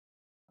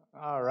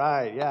All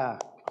right, yeah,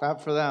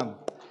 clap for them.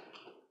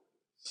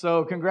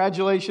 So,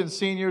 congratulations,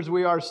 seniors.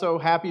 We are so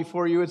happy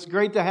for you. It's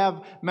great to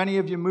have many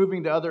of you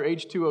moving to other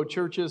H2O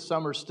churches.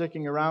 Some are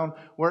sticking around.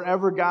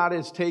 Wherever God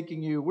is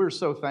taking you, we're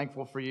so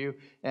thankful for you,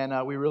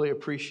 and we really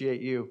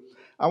appreciate you.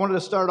 I wanted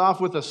to start off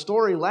with a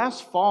story.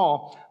 Last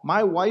fall,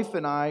 my wife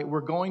and I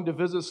were going to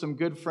visit some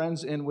good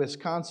friends in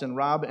Wisconsin,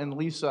 Rob and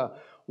Lisa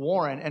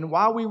Warren. And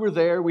while we were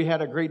there, we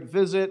had a great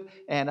visit,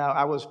 and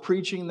I was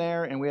preaching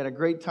there, and we had a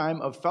great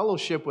time of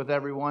fellowship with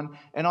everyone.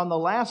 And on the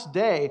last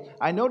day,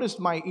 I noticed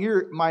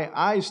my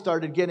eyes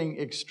started getting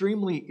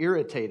extremely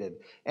irritated.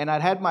 And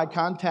I'd had my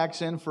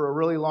contacts in for a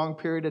really long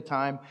period of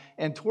time.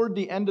 And toward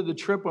the end of the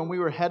trip, when we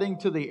were heading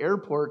to the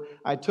airport,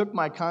 I took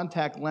my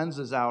contact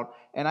lenses out,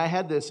 and I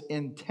had this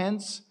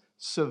intense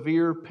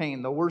severe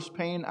pain, the worst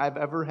pain I've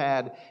ever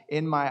had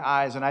in my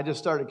eyes. And I just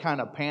started kind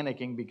of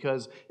panicking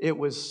because it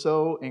was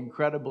so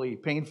incredibly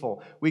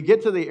painful. We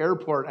get to the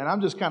airport and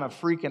I'm just kind of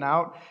freaking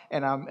out,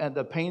 and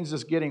the pain's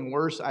just getting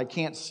worse. I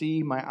can't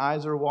see, my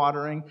eyes are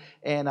watering.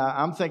 And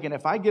I'm thinking,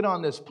 if I get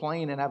on this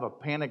plane and have a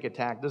panic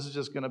attack, this is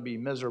just going to be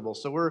miserable.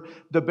 So we're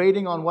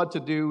debating on what to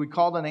do. We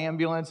called an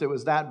ambulance. It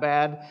was that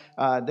bad.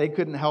 They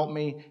couldn't help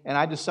me. And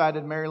I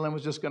decided Marilyn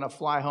was just going to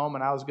fly home,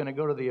 and I was going to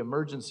go to the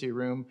emergency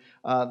room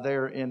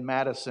there in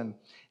Madison.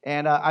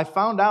 And I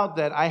found out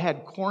that I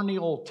had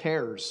corneal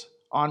tears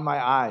on my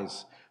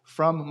eyes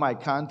from my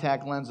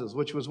contact lenses,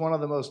 which was one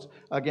of the most,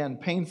 again,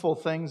 painful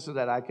things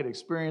that I could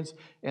experience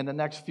in the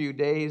next few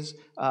days.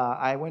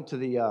 I went to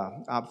the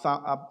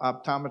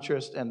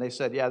optometrist, and they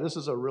said, yeah, this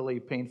is a really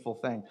painful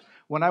thing.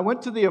 When I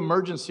went to the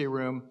emergency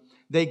room,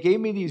 they gave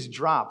me these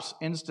drops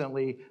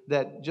instantly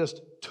that just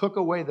took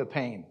away the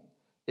pain.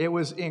 It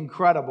was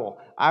incredible.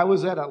 I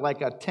was at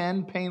a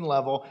 10 pain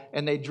level,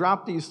 and they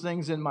dropped these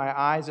things in my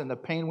eyes, and the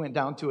pain went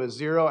down to a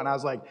 0, and I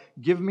was like,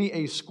 give me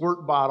a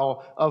squirt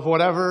bottle of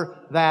whatever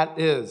that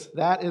is.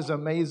 That is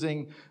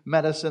amazing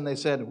medicine. They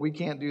said, we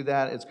can't do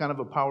that. It's kind of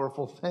a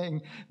powerful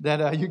thing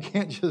that you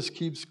can't just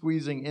keep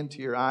squeezing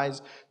into your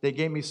eyes. They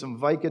gave me some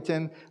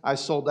Vicodin. I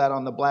sold that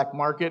on the black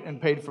market and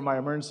paid for my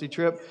emergency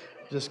trip.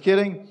 Just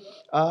kidding.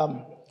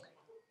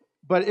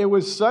 But it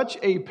was such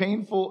a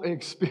painful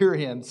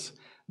experience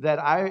that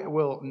I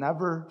will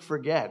never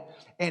forget.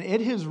 And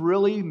it has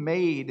really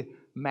made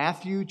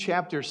Matthew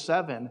chapter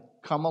 7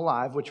 come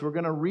alive, which we're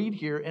going to read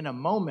here in a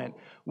moment,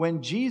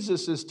 when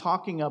Jesus is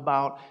talking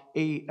about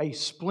a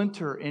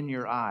splinter in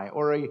your eye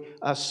or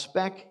a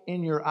speck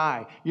in your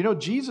eye. You know,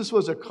 Jesus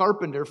was a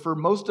carpenter for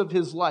most of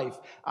his life.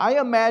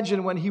 I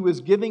imagine when he was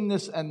giving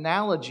this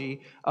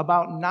analogy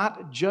about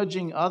not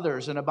judging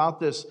others and about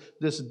this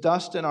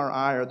dust in our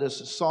eye or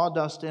this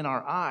sawdust in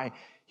our eye,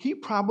 he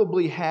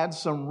probably had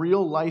some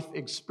real life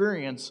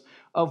experience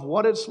of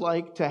what it's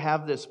like to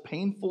have this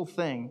painful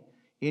thing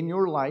in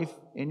your life,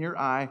 in your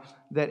eye,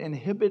 that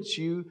inhibits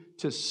you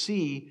to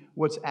see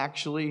what's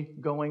actually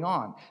going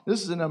on.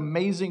 This is an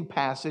amazing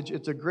passage.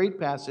 It's a great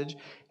passage.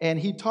 And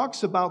he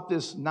talks about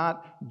this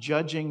not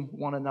judging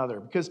one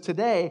another. Because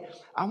today,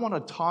 I want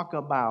to talk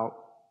about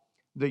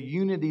the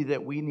unity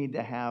that we need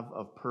to have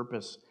of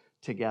purpose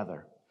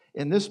together.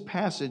 And this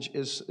passage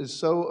is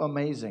so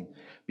amazing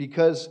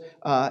because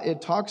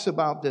it talks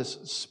about this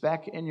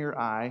speck in your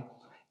eye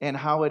and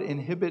how it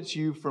inhibits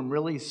you from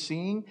really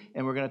seeing.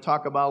 And we're going to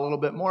talk about a little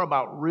bit more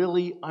about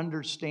really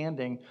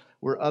understanding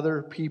where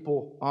other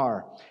people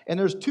are. And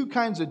there's two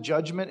kinds of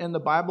judgment in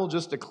the Bible,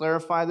 just to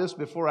clarify this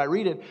before I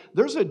read it.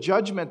 There's a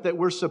judgment that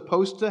we're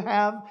supposed to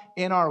have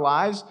in our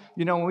lives.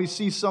 You know, when we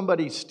see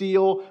somebody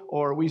steal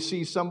or we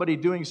see somebody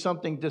doing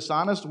something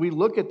dishonest, we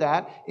look at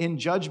that in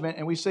judgment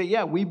and we say,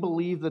 yeah, we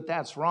believe that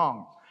that's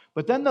wrong.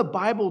 But then the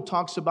Bible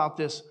talks about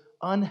this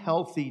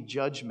unhealthy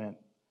judgment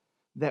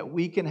that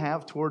we can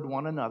have toward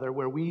one another,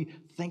 where we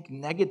think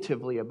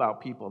negatively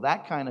about people,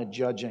 that kind of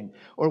judging.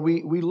 Or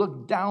we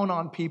look down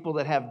on people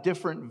that have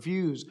different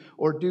views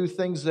or do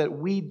things that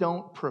we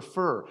don't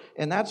prefer.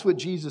 And that's what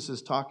Jesus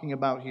is talking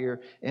about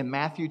here in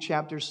Matthew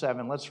chapter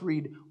 7. Let's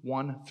read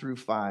 1 through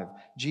 5.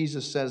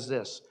 Jesus says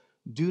this,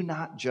 "Do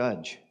not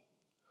judge,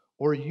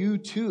 or you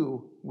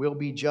too will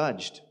be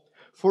judged.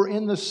 For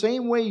in the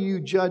same way you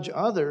judge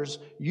others,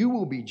 you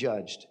will be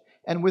judged.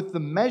 And with the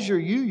measure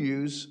you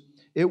use,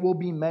 it will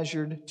be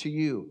measured to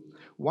you.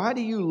 Why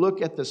do you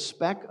look at the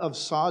speck of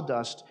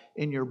sawdust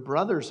in your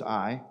brother's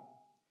eye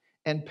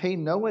and pay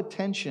no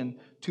attention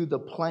to the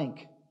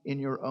plank in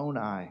your own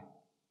eye?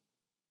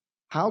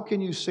 How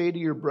can you say to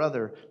your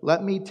brother,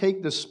 'Let me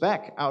take the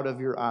speck out of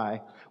your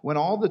eye,' when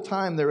all the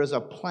time there is a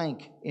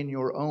plank in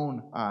your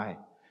own eye?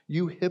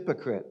 You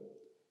hypocrite!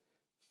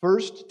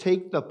 First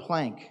take the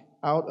plank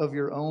out of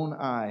your own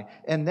eye,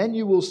 and then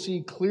you will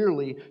see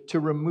clearly to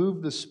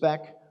remove the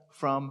speck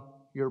from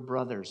your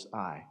brother's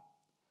eye."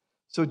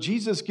 So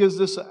Jesus gives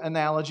this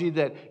analogy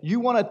that you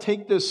want to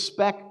take this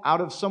speck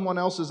out of someone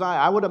else's eye.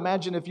 I would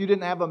imagine if you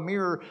didn't have a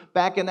mirror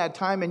back in that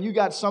time and you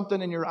got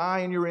something in your eye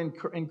and you're in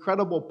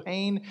incredible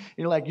pain,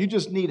 you're like, you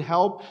just need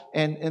help.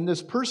 And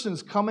this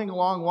person's coming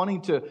along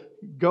wanting to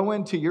go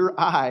into your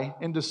eye,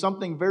 into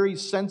something very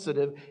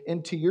sensitive,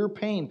 into your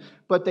pain.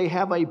 But they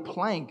have a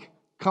plank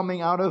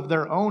coming out of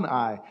their own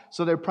eye.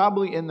 So they're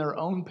probably in their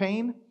own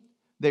pain.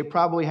 They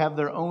probably have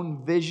their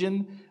own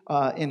vision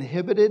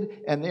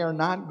inhibited, and they are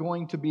not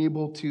going to be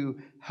able to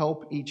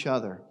help each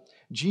other.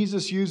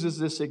 Jesus uses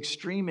this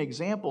extreme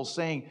example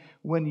saying,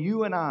 when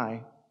you and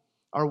I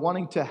are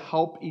wanting to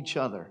help each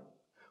other,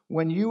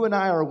 when you and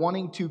I are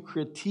wanting to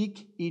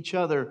critique each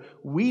other,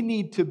 we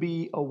need to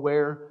be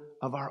aware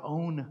of our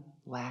own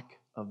lack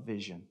of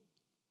vision,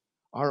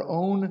 our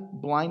own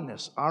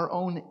blindness, our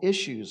own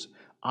issues,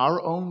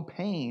 our own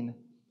pain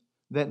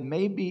that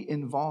may be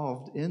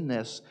involved in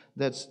this,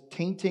 that's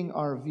tainting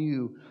our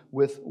view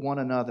with one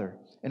another.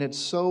 And it's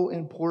so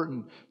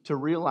important to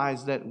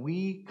realize that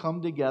we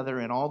come together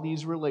in all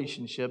these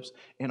relationships,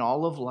 in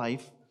all of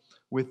life,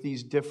 with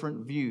these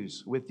different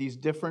views, with these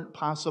different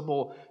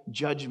possible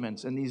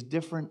judgments and these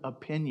different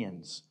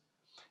opinions.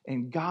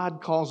 And God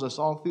calls us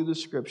all through the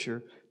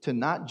Scripture to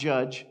not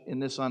judge in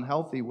this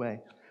unhealthy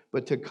way,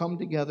 but to come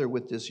together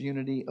with this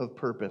unity of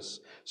purpose.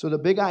 So the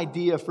big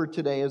idea for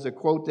today is a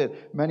quote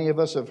that many of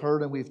us have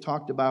heard and we've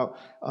talked about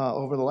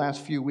over the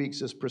last few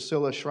weeks, as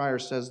Priscilla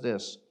Schreier says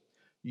this: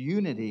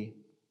 unity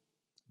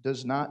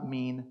does not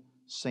mean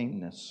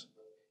sameness.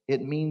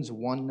 It means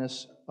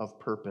oneness of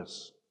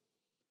purpose.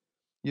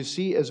 You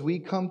see, as we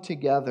come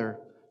together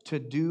to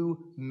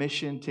do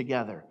mission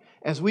together,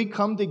 as we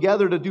come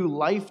together to do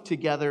life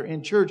together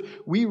in church,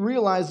 we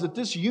realize that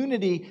this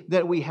unity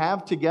that we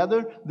have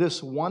together,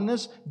 this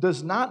oneness,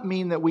 does not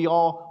mean that we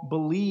all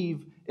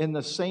believe in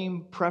the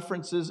same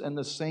preferences and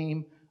the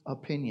same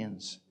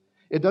opinions.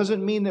 It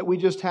doesn't mean that we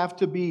just have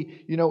to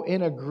be,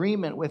 in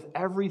agreement with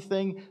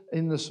everything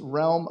in this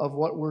realm of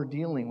what we're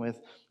dealing with.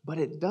 But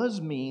it does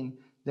mean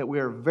that we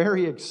are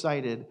very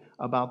excited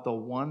about the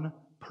one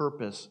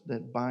purpose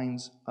that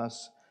binds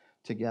us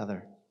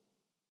together.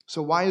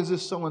 So why is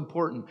this so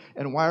important?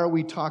 And why are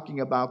we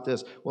talking about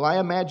this? Well, I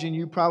imagine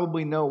you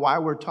probably know why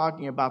we're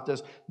talking about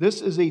this.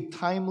 This is a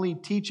timely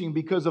teaching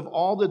because of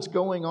all that's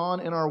going on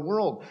in our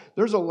world.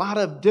 There's a lot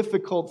of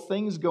difficult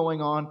things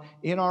going on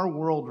in our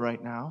world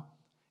right now.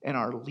 And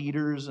our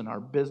leaders and our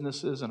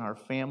businesses and our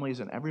families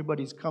and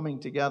everybody's coming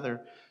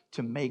together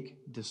to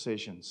make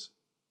decisions,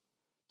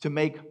 to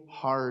make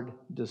hard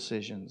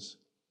decisions.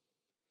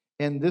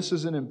 And this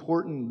is an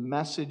important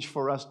message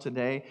for us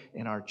today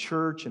in our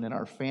church and in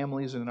our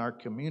families and in our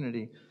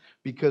community,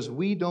 because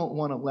we don't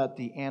want to let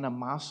the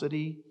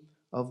animosity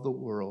of the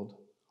world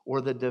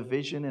or the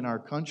division in our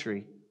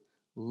country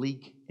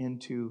leak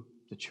into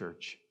the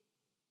church.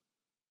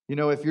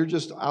 If you're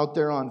just out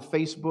there on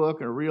Facebook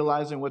or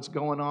realizing what's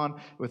going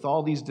on with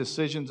all these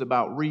decisions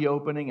about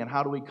reopening and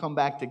how do we come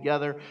back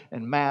together,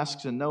 and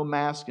masks and no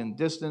masks and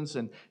distance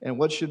and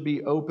what should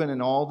be open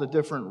in all the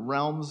different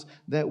realms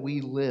that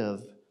we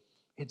live,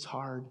 it's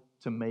hard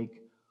to make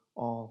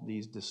all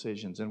these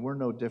decisions. And we're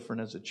no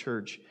different as a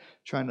church,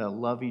 trying to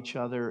love each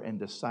other and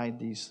decide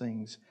these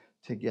things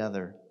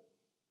together.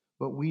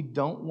 But we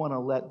don't want to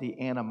let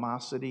the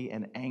animosity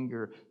and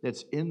anger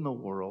that's in the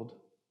world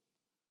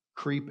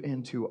creep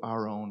into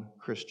our own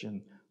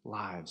Christian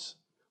lives.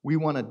 We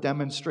want to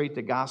demonstrate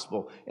the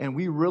gospel, and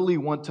we really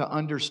want to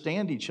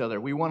understand each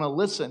other. We want to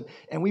listen,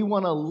 and we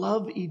want to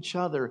love each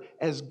other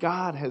as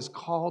God has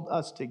called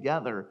us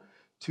together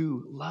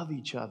to love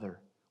each other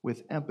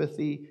with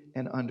empathy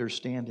and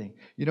understanding.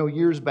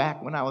 Years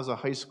back when I was a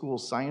high school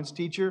science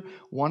teacher,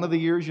 one of the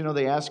years,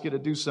 they asked you to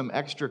do some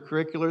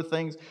extracurricular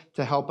things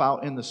to help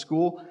out in the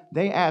school.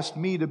 They asked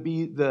me to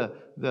be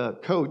the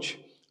coach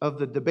of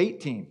the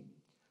debate team.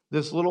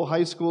 This little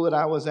high school that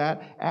I was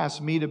at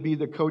asked me to be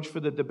the coach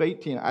for the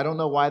debate team. I don't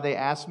know why they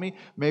asked me.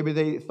 Maybe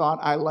they thought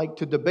I liked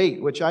to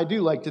debate, which I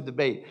do like to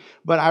debate.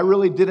 But I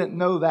really didn't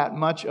know that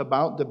much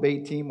about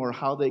debate team or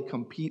how they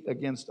compete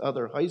against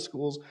other high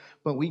schools.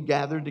 But we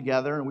gathered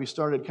together and we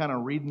started kind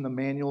of reading the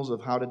manuals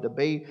of how to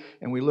debate.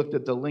 And we looked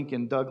at the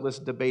Lincoln Douglas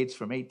debates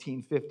from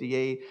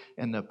 1858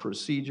 and the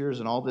procedures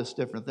and all this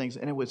different things.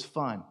 And it was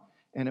fun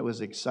and it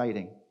was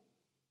exciting.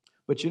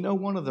 But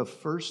one of the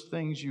first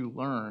things you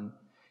learn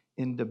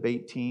in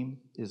debate team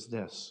is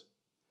this: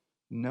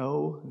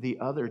 know the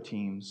other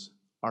team's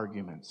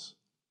arguments.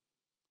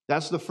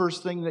 That's the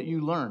first thing that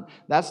you learn.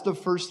 That's the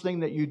first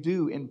thing that you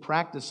do in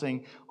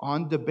practicing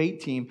on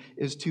debate team,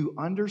 is to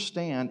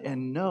understand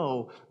and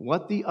know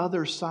what the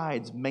other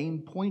side's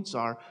main points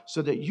are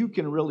so that you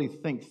can really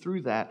think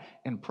through that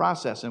and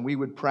process. And we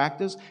would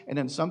practice, and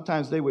then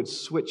sometimes they would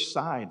switch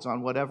sides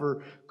on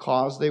whatever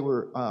cause they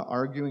were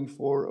arguing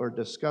for or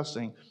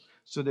discussing,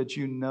 so that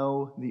you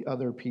know the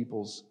other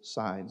people's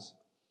sides.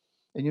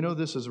 And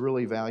this is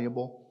really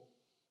valuable.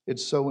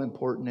 It's so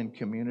important in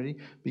community,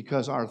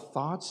 because our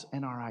thoughts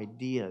and our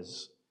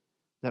ideas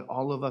that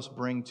all of us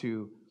bring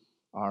to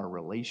our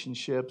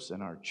relationships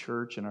and our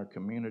church and our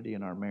community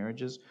and our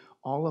marriages,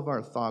 all of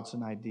our thoughts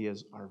and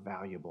ideas are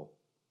valuable.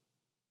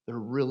 They're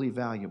really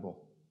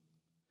valuable.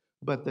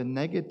 But the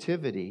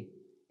negativity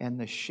and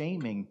the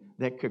shaming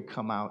that could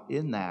come out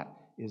in that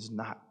is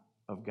not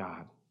of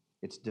God.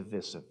 It's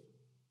divisive.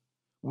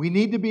 We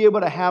need to be able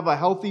to have a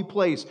healthy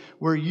place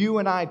where you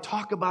and I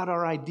talk about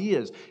our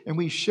ideas and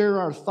we share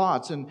our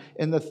thoughts and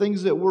the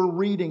things that we're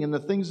reading and the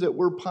things that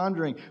we're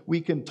pondering. We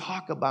can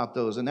talk about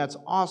those, and that's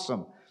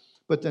awesome.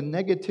 But the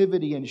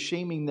negativity and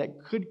shaming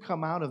that could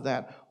come out of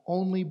that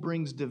only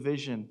brings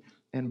division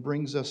and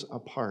brings us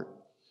apart.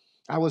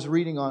 I was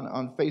reading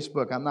on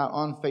Facebook. I'm not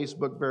on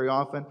Facebook very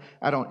often.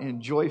 I don't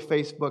enjoy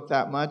Facebook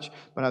that much,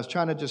 but I was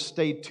trying to just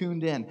stay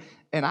tuned in.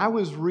 And I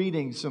was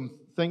reading some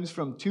things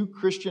from two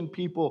Christian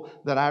people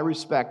that I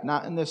respect,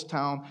 not in this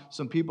town,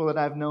 some people that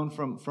I've known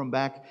from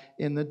back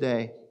in the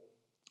day,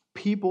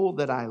 people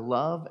that I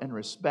love and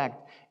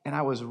respect. And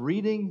I was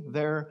reading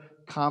their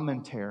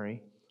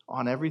commentary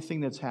on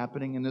everything that's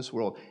happening in this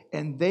world,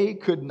 and they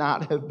could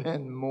not have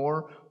been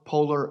more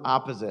polar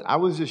opposite. I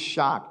was just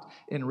shocked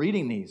in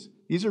reading these.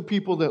 These are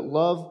people that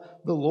love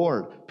the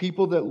Lord,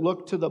 people that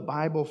look to the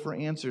Bible for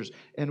answers.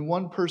 And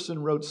one person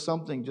wrote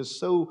something just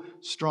so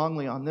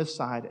strongly on this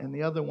side, and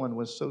the other one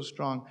was so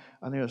strong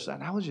on the other side.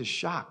 And I was just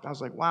shocked. I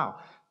was like, wow,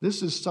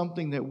 this is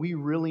something that we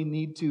really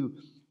need to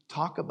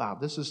talk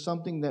about. This is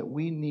something that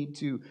we need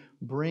to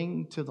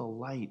bring to the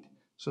light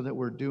so that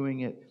we're doing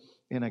it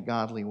in a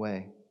godly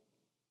way.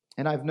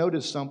 And I've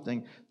noticed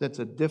something that's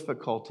a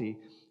difficulty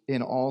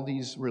in all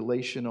these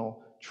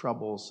relational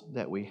troubles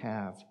that we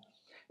have,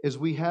 is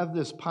we have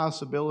this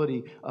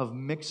possibility of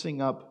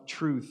mixing up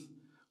truth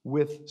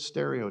with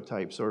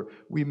stereotypes, or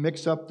we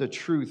mix up the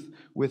truth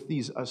with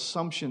these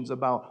assumptions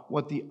about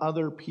what the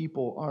other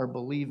people are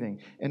believing.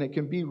 And it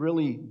can be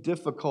really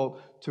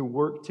difficult to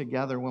work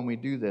together when we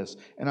do this.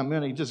 And I'm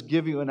going to just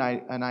give you an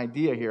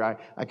idea here.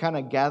 I kind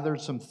of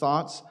gathered some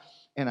thoughts,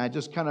 and I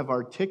just kind of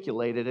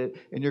articulated it,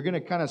 and you're going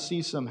to kind of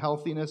see some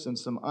healthiness and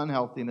some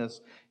unhealthiness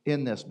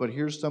in this. But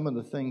here's some of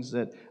the things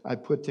that I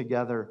put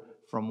together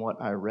from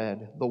what I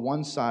read. The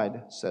one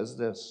side says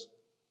this: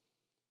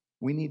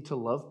 we need to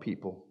love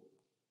people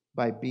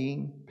by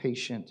being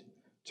patient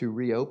to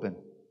reopen.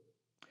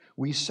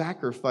 We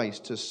sacrifice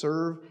to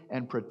serve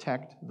and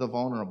protect the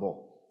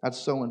vulnerable. That's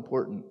so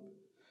important.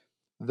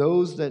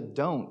 Those that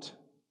don't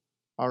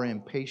are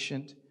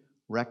impatient,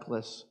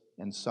 reckless,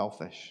 and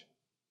selfish.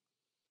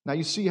 Now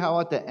you see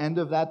how at the end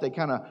of that they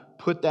kind of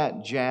put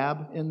that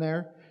jab in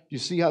there? You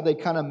see how they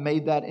kind of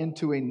made that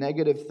into a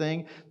negative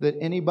thing? That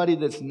anybody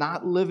that's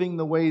not living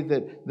the way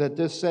that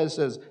this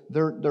says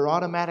they're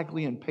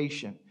automatically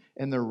impatient,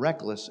 and they're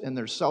reckless, and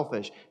they're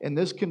selfish. And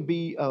this can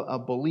be a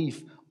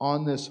belief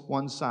on this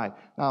one side.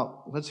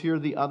 Now, let's hear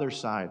the other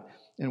side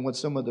and what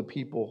some of the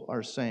people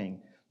are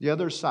saying. The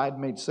other side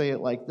may say it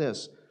like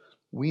this: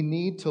 we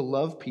need to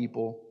love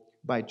people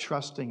by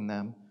trusting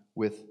them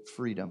with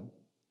freedom.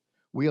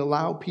 We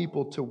allow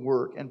people to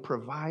work and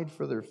provide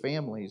for their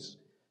families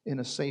in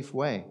a safe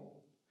way.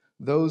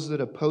 Those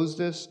that oppose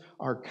this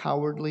are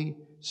cowardly,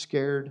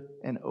 scared,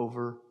 and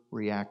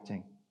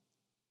overreacting.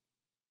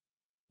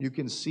 You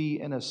can see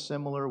in a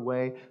similar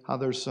way how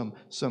there's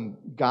some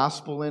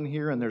gospel in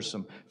here, and there's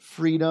some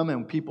freedom,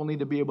 and people need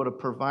to be able to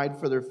provide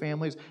for their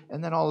families.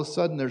 And then all of a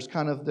sudden there's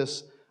kind of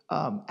this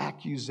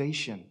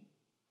accusation.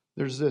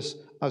 There's this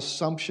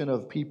assumption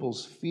of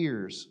people's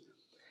fears.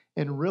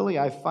 And really,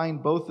 I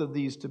find both of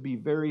these to be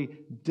very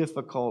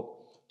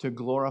difficult to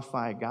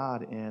glorify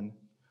God in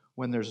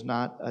when there's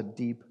not a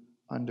deep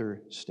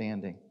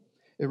understanding.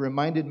 It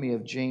reminded me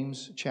of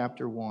James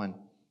chapter 1.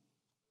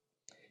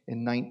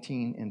 In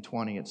 19 and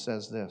 20, it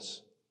says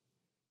this: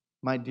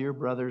 my dear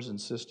brothers and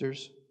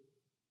sisters,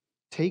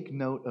 take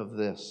note of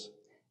this.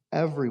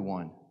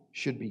 Everyone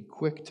should be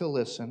quick to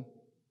listen,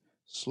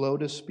 slow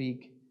to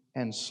speak,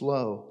 and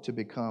slow to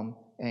become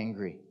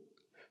angry.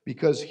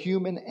 Because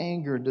human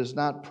anger does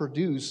not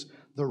produce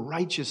the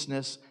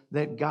righteousness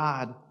that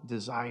God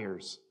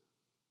desires.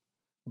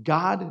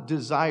 God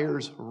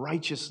desires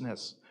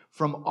righteousness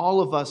from all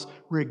of us,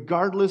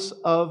 regardless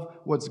of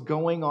what's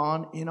going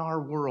on in our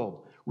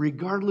world,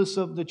 regardless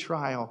of the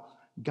trial.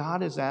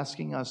 God is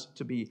asking us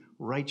to be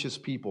righteous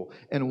people.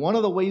 And one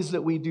of the ways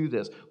that we do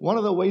this, one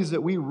of the ways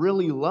that we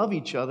really love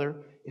each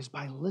other, is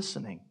by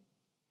listening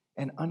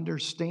and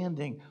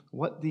understanding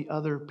what the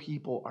other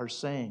people are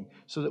saying,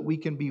 so that we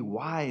can be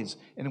wise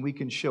and we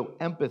can show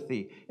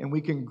empathy and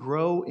we can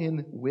grow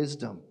in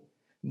wisdom.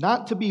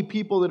 Not to be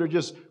people that are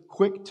just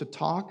quick to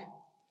talk,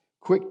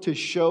 quick to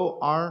show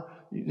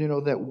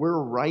that we're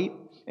right.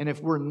 And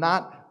if we're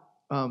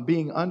not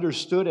being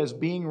understood as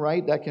being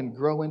right, that can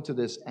grow into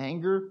this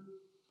anger.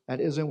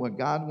 That isn't what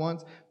God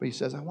wants. But He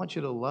says, I want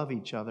you to love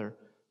each other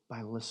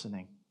by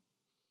listening.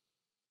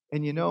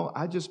 And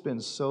I've just been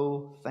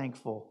so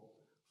thankful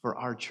for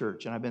our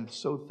church, and I've been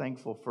so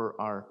thankful for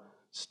our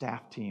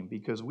staff team,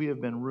 because we have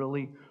been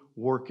really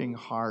working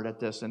hard at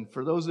this. And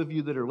for those of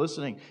you that are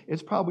listening,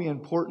 it's probably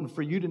important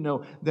for you to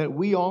know that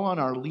we all on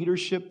our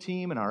leadership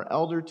team and our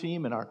elder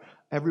team and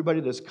everybody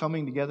that's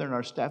coming together in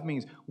our staff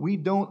meetings, we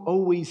don't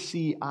always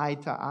see eye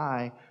to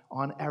eye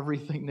on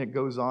everything that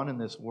goes on in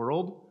this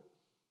world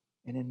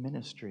and in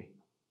ministry.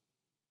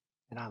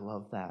 And I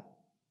love that.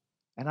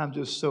 And I'm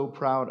just so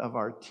proud of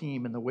our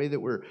team and the way that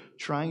we're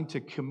trying to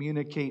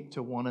communicate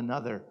to one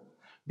another.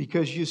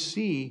 Because you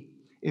see,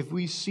 if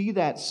we see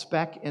that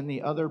speck in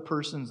the other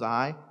person's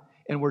eye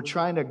and we're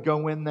trying to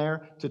go in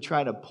there to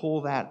try to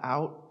pull that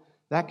out,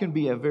 that can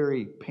be a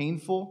very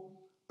painful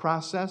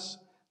process.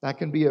 That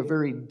can be a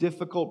very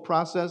difficult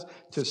process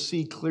to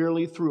see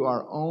clearly through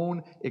our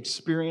own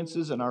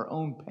experiences and our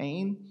own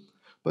pain.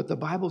 But the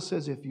Bible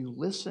says if you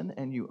listen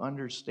and you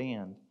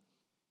understand,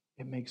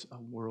 it makes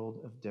a world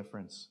of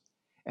difference.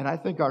 And I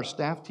think our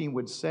staff team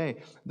would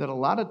say that a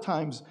lot of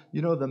times,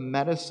 the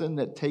medicine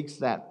that takes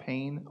that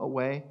pain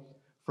away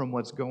from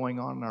what's going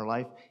on in our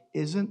life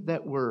isn't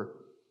that we're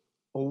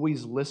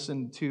always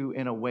listened to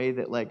in a way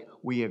that like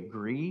we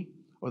agree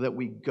or that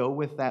we go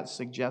with that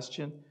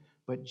suggestion,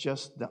 but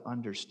just the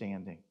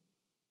understanding.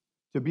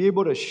 To be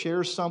able to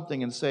share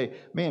something and say,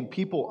 man,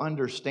 people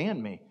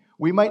understand me.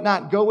 We might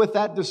not go with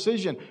that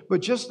decision,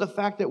 but just the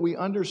fact that we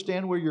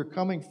understand where you're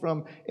coming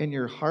from in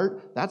your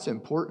heart, that's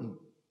important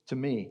to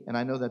me. And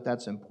I know that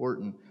that's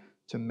important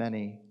to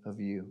many of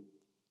you.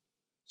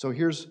 So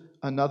here's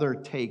another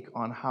take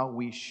on how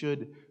we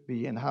should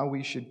be and how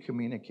we should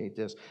communicate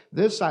this.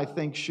 This, I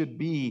think, should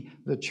be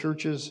the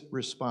church's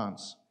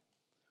response.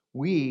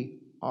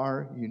 We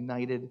are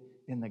united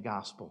in the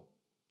gospel.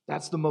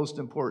 That's the most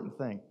important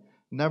thing.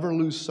 Never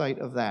lose sight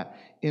of that.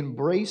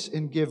 Embrace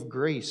and give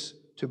grace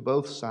to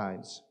both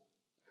sides.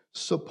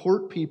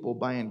 Support people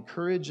by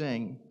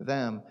encouraging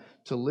them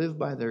to live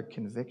by their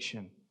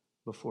conviction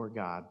before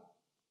God.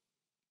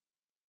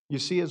 You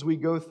see, as we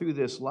go through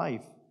this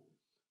life,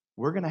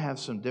 we're going to have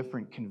some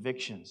different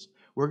convictions.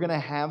 We're going to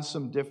have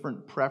some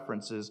different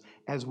preferences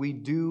as we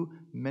do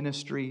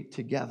ministry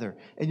together.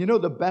 And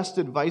the best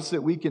advice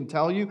that we can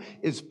tell you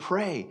is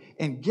pray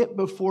and get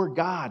before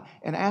God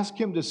and ask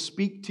Him to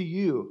speak to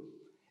you.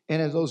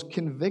 And as those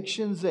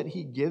convictions that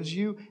He gives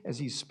you, as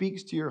He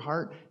speaks to your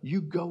heart, you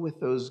go with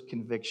those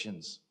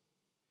convictions.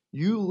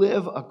 You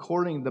live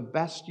according the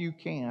best you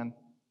can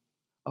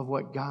of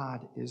what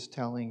God is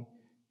telling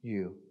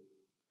you.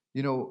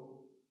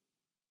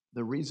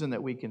 The reason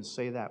that we can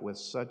say that with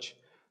such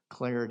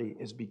clarity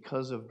is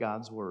because of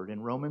God's word. In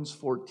Romans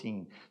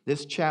 14,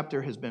 this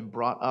chapter has been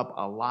brought up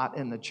a lot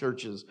in the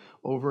churches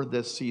over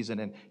this season.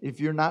 And if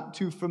you're not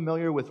too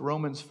familiar with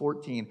Romans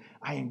 14,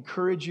 I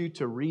encourage you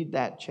to read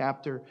that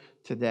chapter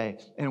today.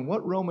 And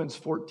what Romans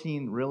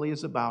 14 really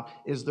is about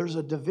is there's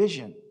a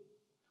division.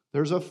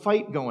 There's a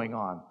fight going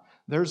on.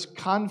 There's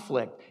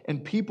conflict,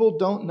 and people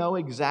don't know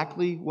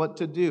exactly what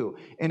to do.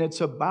 And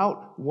it's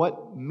about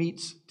what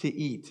meats to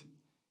eat.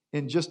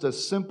 In just the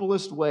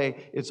simplest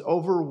way, it's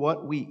over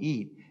what we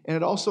eat. And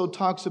it also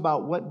talks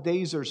about what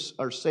days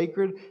are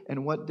sacred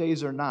and what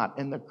days are not.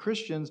 And the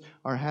Christians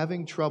are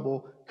having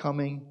trouble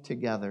coming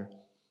together.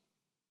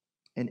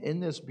 And in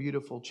this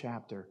beautiful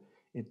chapter,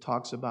 it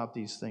talks about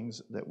these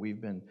things that we've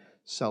been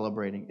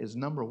celebrating. Is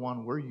number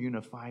one, we're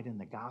unified in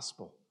the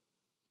gospel.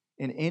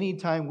 And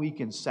anytime we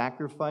can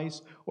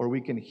sacrifice or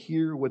we can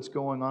hear what's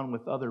going on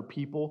with other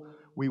people,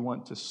 we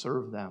want to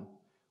serve them.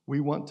 We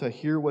want to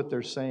hear what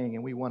they're saying,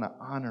 and we want to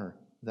honor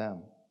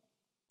them.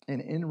 And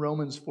in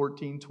Romans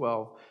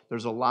 14:12,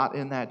 there's a lot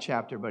in that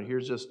chapter, but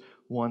here's just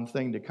one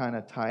thing to kind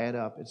of tie it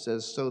up. It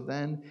says, so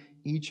then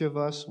each of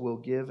us will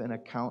give an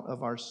account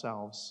of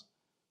ourselves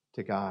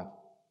to God.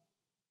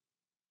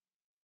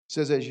 It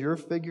says, as you're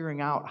figuring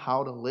out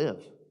how to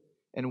live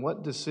and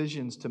what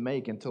decisions to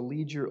make and to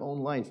lead your own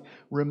life,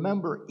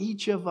 remember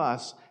each of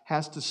us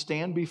has to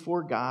stand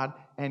before God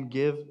and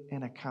give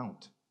an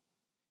account.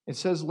 It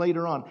says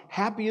later on,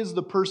 happy is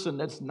the person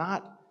that's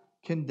not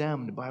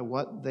condemned by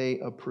what they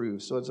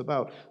approve. So it's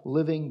about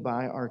living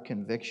by our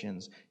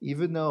convictions,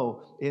 even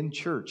though in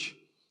church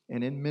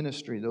and in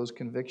ministry, those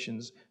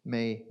convictions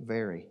may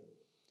vary.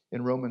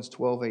 In Romans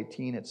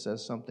 12:18, it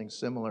says something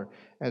similar.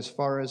 As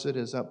far as it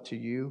is up to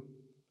you,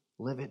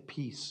 live at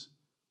peace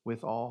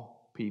with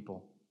all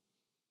people.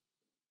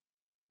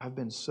 I've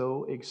been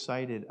so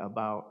excited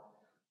about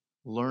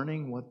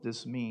learning what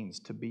this means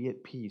to be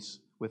at peace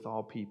with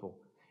all people.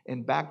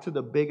 And back to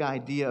the big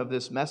idea of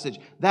this message,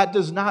 that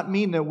does not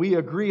mean that we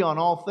agree on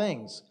all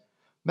things.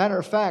 Matter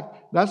of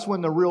fact, that's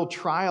when the real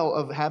trial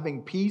of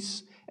having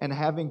peace and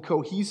having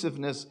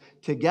cohesiveness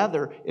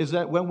together is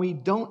that when we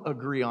don't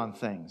agree on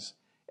things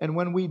and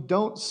when we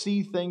don't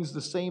see things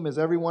the same as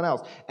everyone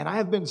else. And I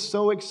have been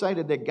so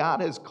excited that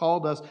God has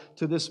called us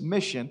to this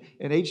mission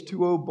at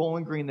H2O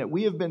Bowling Green, that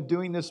we have been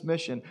doing this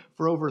mission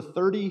for over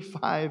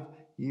 35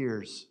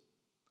 years.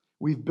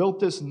 We've built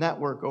this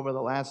network over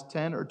the last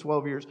 10 or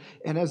 12 years,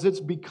 and as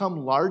it's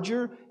become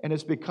larger and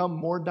it's become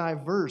more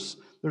diverse,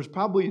 there's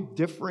probably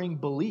differing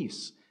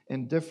beliefs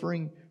and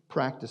differing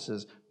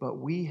practices, but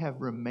we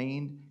have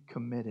remained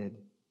committed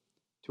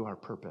to our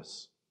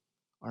purpose,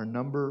 our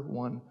number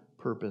one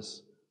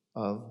purpose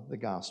of the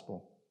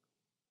gospel.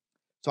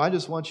 So I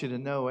just want you to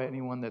know,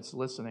 anyone that's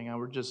listening,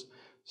 we're just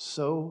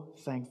so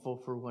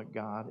thankful for what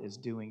God is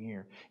doing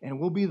here. And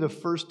we'll be the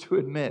first to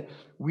admit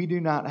we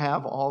do not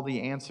have all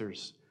the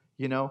answers.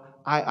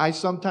 I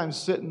sometimes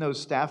sit in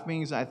those staff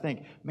meetings and I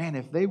think, man,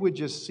 if they would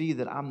just see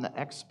that I'm the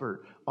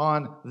expert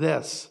on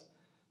this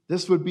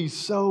would be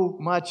so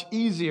much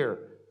easier.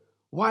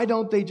 Why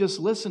don't they just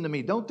listen to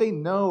me? Don't they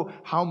know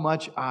how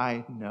much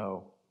I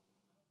know?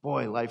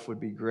 Boy, life would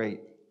be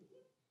great.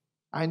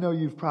 I know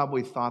you've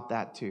probably thought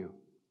that too.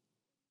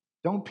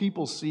 Don't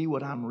people see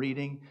what I'm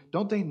reading?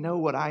 Don't they know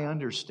what I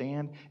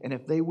understand? And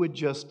if they would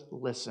just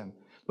listen.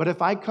 But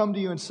if I come to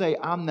you and say,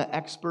 I'm the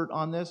expert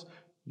on this,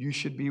 you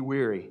should be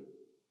weary.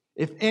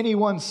 If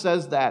anyone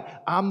says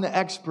that, I'm the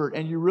expert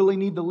and you really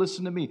need to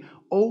listen to me,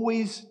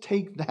 always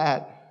take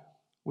that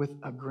with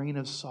a grain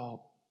of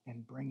salt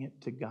and bring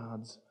it to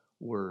God's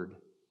word,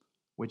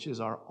 which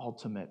is our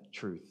ultimate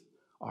truth,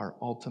 our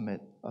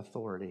ultimate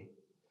authority.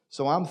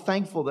 So I'm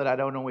thankful that I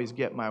don't always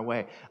get my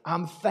way.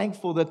 I'm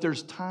thankful that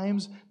there's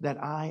times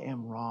that I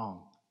am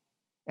wrong.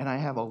 And I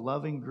have a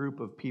loving group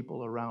of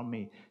people around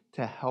me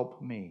to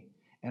help me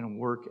and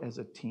work as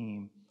a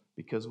team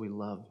because we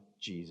love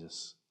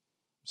Jesus.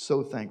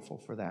 So thankful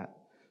for that.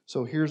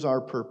 So here's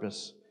our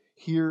purpose.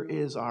 Here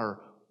is our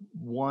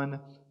one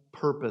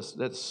purpose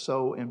that's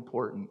so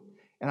important.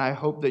 And I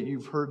hope that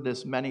you've heard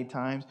this many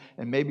times,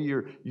 and maybe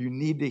you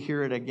need to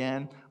hear it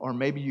again, or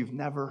maybe you've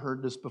never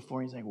heard this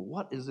before, and you're saying, well,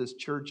 what is this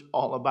church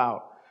all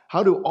about?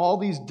 How do all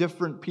these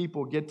different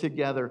people get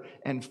together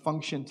and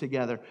function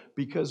together?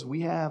 Because we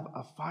have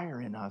a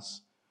fire in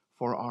us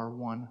for our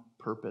one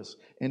purpose.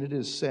 And it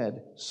is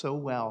said so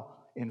well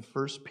in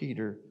 1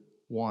 Peter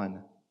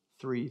 1,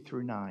 3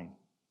 through 9.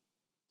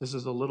 This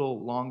is a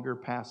little longer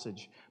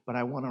passage, but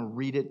I want to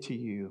read it to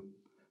you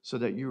so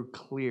that you're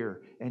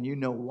clear and you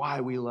know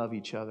why we love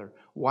each other,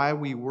 why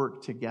we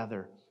work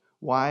together,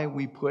 why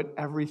we put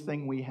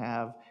everything we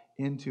have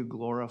into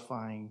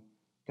glorifying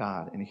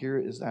God. And here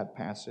is that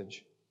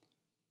passage.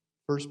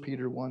 1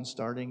 Peter 1,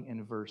 starting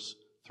in verse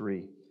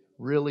 3.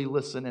 Really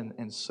listen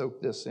and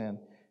soak this in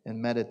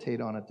and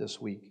meditate on it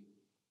this week.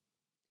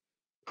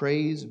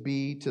 Praise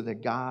be to the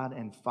God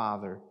and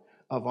Father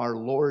of our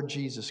Lord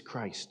Jesus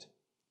Christ.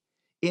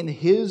 In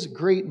His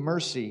great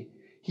mercy,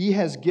 He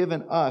has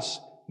given us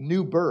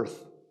new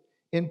birth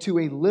into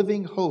a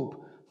living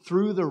hope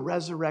through the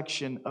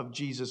resurrection of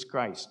Jesus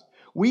Christ.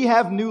 We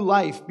have new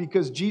life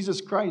because Jesus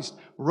Christ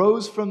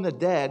rose from the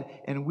dead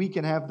and we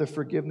can have the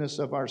forgiveness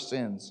of our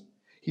sins.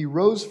 He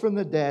rose from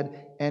the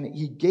dead and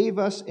He gave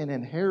us an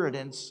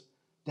inheritance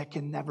that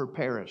can never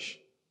perish.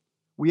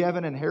 We have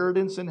an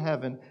inheritance in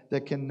heaven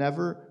that can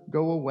never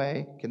go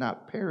away,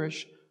 cannot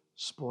perish,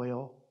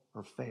 spoil,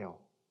 or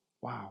fail.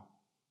 Wow.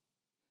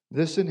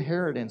 This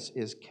inheritance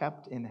is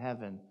kept in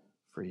heaven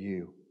for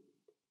you,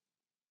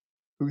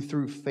 who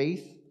through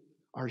faith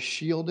are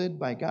shielded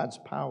by God's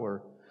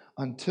power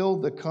until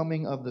the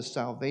coming of the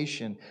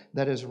salvation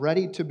that is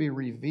ready to be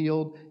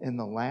revealed in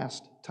the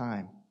last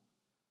time.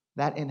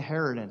 That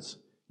inheritance,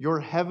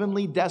 your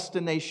heavenly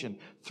destination,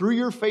 through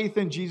your faith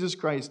in Jesus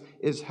Christ,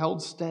 is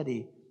held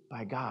steady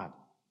by God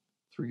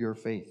through your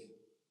faith.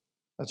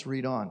 Let's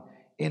read on.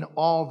 In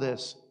all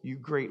this, you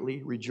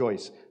greatly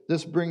rejoice.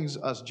 This brings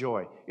us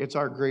joy. It's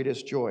our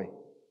greatest joy.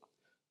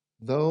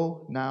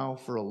 Though now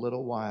for a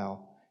little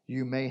while,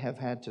 you may have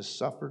had to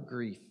suffer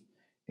grief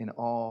in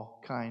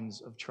all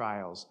kinds of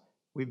trials.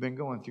 We've been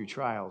going through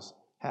trials,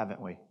 haven't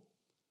we?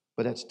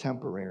 But it's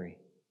temporary.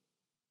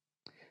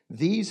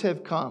 These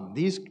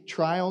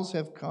trials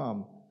have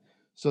come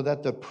so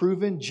that the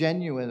proven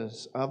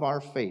genuineness of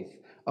our faith,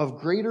 of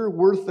greater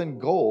worth than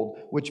gold,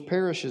 which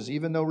perishes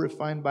even though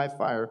refined by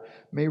fire,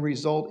 may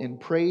result in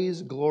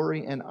praise,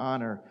 glory, and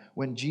honor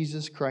when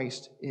Jesus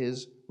Christ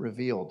is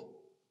revealed.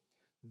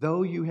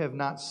 Though you have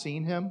not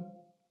seen Him,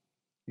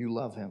 you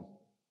love Him.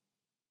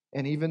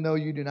 And even though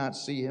you do not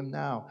see Him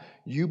now,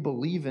 you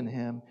believe in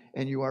Him,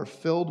 and you are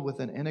filled with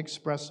an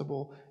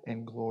inexpressible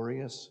and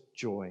glorious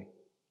joy.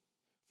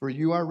 For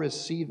you are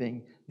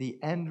receiving the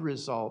end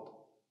result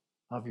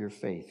of your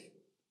faith,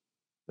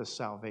 the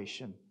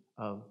salvation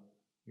of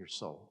your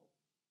soul.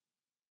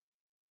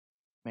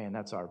 Man,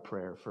 that's our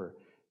prayer for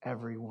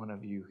every one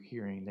of you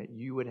hearing, that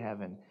you would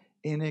have an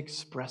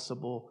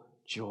inexpressible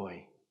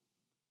joy,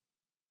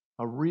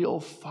 a real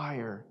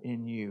fire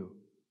in you,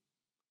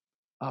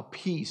 a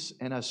peace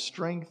and a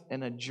strength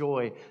and a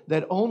joy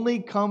that only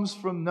comes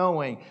from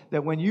knowing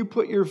that when you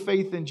put your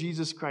faith in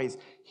Jesus Christ,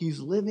 He's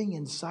living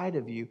inside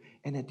of you,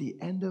 and at the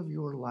end of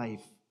your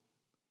life,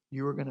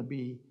 you are going to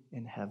be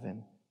in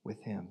heaven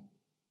with Him.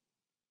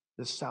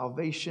 The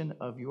salvation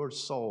of your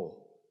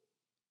soul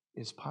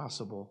is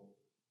possible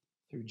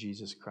through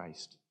Jesus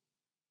Christ.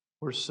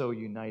 We're so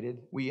united.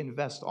 We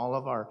invest all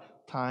of our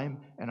time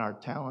and our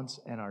talents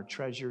and our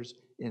treasures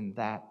in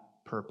that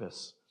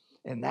purpose.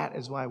 And that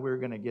is why we're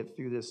going to get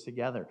through this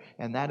together.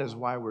 And that is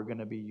why we're going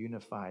to be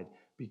unified,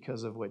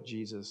 because of what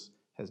Jesus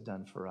has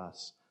done for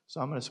us.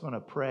 So I'm just going to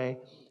pray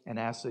and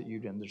ask that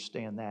you'd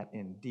understand that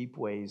in deep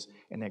ways,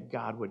 and that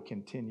God would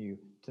continue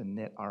to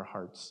knit our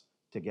hearts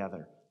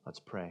together. Let's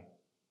pray.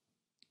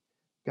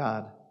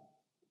 God,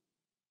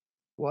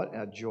 what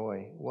a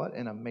joy, what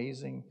an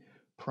amazing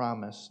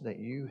promise that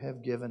you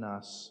have given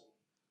us,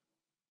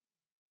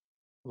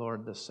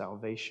 Lord, the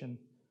salvation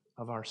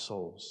of our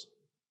souls.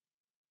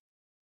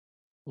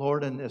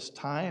 Lord, in this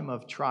time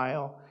of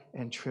trial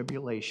and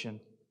tribulation,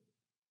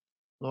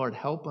 Lord,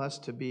 help us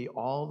to be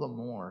all the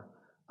more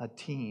a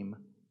team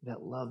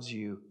that loves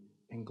you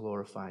and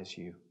glorifies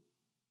you.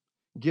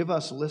 Give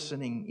us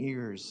listening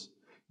ears.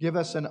 Give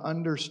us an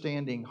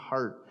understanding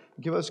heart.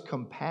 Give us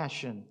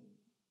compassion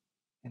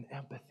and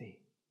empathy,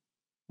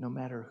 no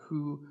matter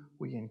who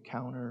we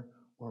encounter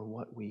or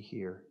what we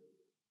hear.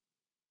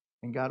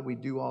 And God, we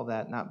do all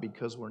that not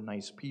because we're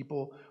nice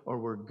people or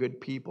we're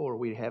good people or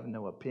we have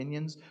no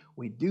opinions.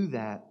 We do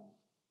that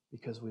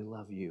because we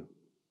love you.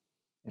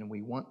 And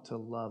we want to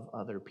love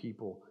other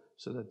people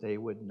so that they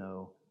would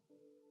know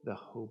the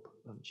hope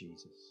of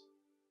Jesus.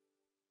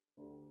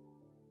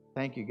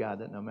 Thank you, God,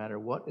 that no matter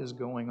what is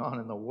going on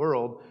in the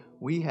world,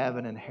 we have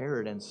an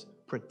inheritance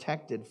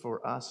protected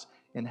for us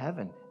in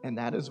heaven. And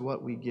that is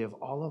what we give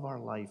all of our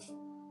life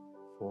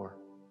for.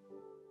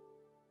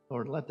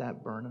 Lord, let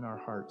that burn in our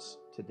hearts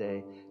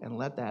today and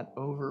let that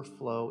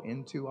overflow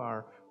into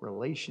our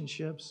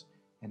relationships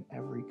and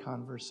every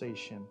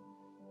conversation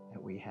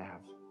that we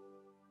have.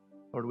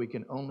 Lord, we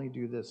can only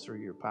do this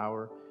through your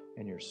power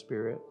and your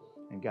Spirit.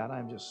 And God,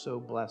 I'm just so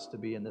blessed to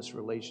be in this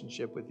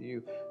relationship with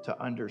you, to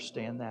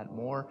understand that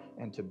more,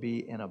 and to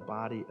be in a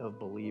body of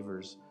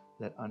believers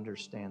that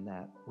understand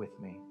that with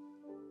me.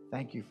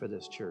 Thank you for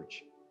this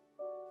church.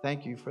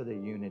 Thank you for the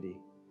unity.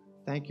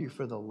 Thank you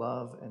for the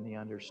love and the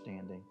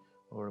understanding.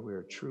 Lord, we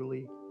are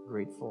truly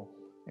grateful,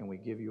 and we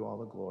give you all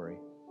the glory.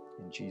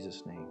 In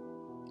Jesus' name,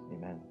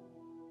 amen.